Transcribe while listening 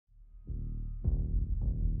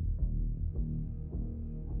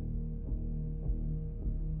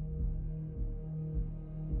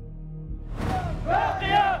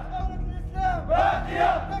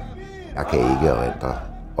Jeg kan ikke erindre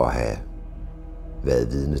at have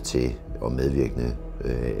været vidne til og medvirkende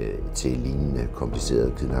til lignende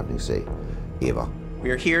kompliceret kidnapningssag ever. We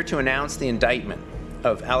are here to announce the indictment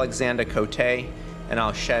of Alexander Cote and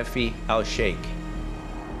Al-Shafi Al-Sheikh.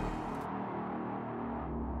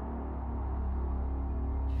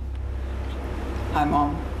 Hi,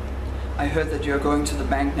 Mom. I heard that you're going to the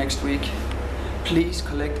bank next week. Please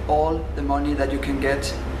collect all the money that you can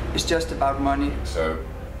get. It's just about money. So,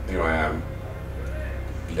 here I am,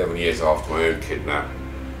 11 years after my own kidnap,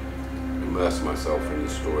 immerse myself in the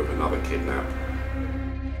story of another kidnap.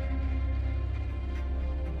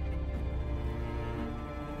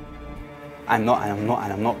 I'm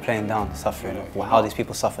not playing down the suffering of how these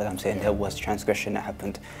people suffered. I'm saying there was transgression that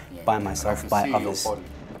happened by myself, by others.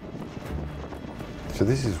 So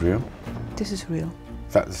this is real? This is real.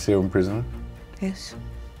 Is that the Syrian prisoner? Yes.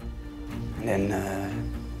 And then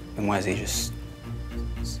Mwazi just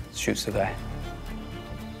shoots the guy.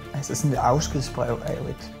 Altså sådan et afskedsbrev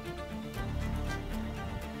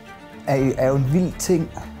er jo en vild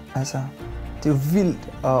ting. Altså, det er jo vildt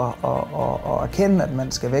at erkende, at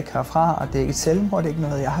man skal væk herfra, og det er ikke et selvmord, det er ikke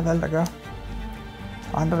noget, jeg har valgt at gøre.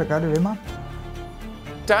 Og andre, der gør det ved mig.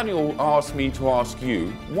 Daniel asked me to ask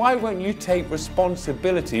you, why won't you take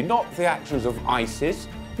responsibility, not for the actions of ISIS,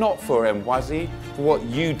 not for Mwazi, for what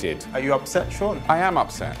you did? Are you upset, Sean? I am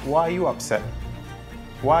upset. Why are you upset?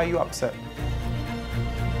 Why are you upset?